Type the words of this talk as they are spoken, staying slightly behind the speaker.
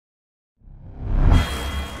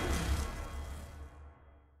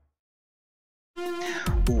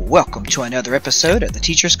Welcome to another episode of The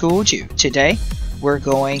Teacher Schooled You. Today, we're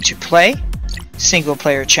going to play single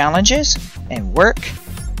player challenges and work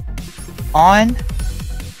on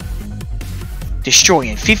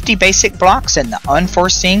destroying 50 basic blocks in the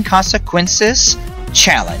Unforeseen Consequences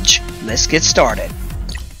challenge. Let's get started.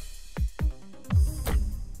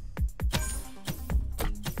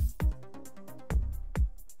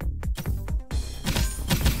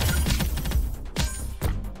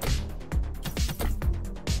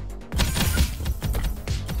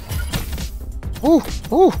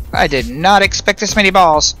 Ooh, I did not expect this many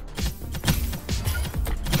balls.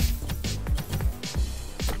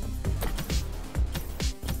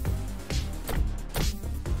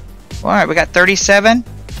 Alright, we got 37.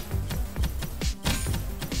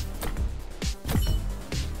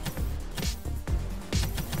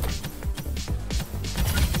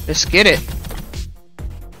 Let's get it.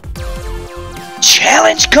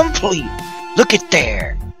 Challenge complete. Look at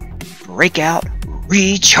there. Breakout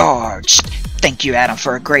recharged. Thank you, Adam,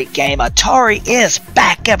 for a great game. Atari is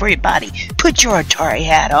back, everybody. Put your Atari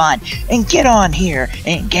hat on and get on here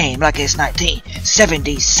and game like it's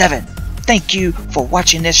 1977. Thank you for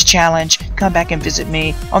watching this challenge. Come back and visit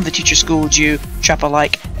me on The Teacher Schooled You. Drop a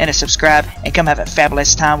like and a subscribe and come have a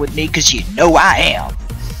fabulous time with me because you know I am.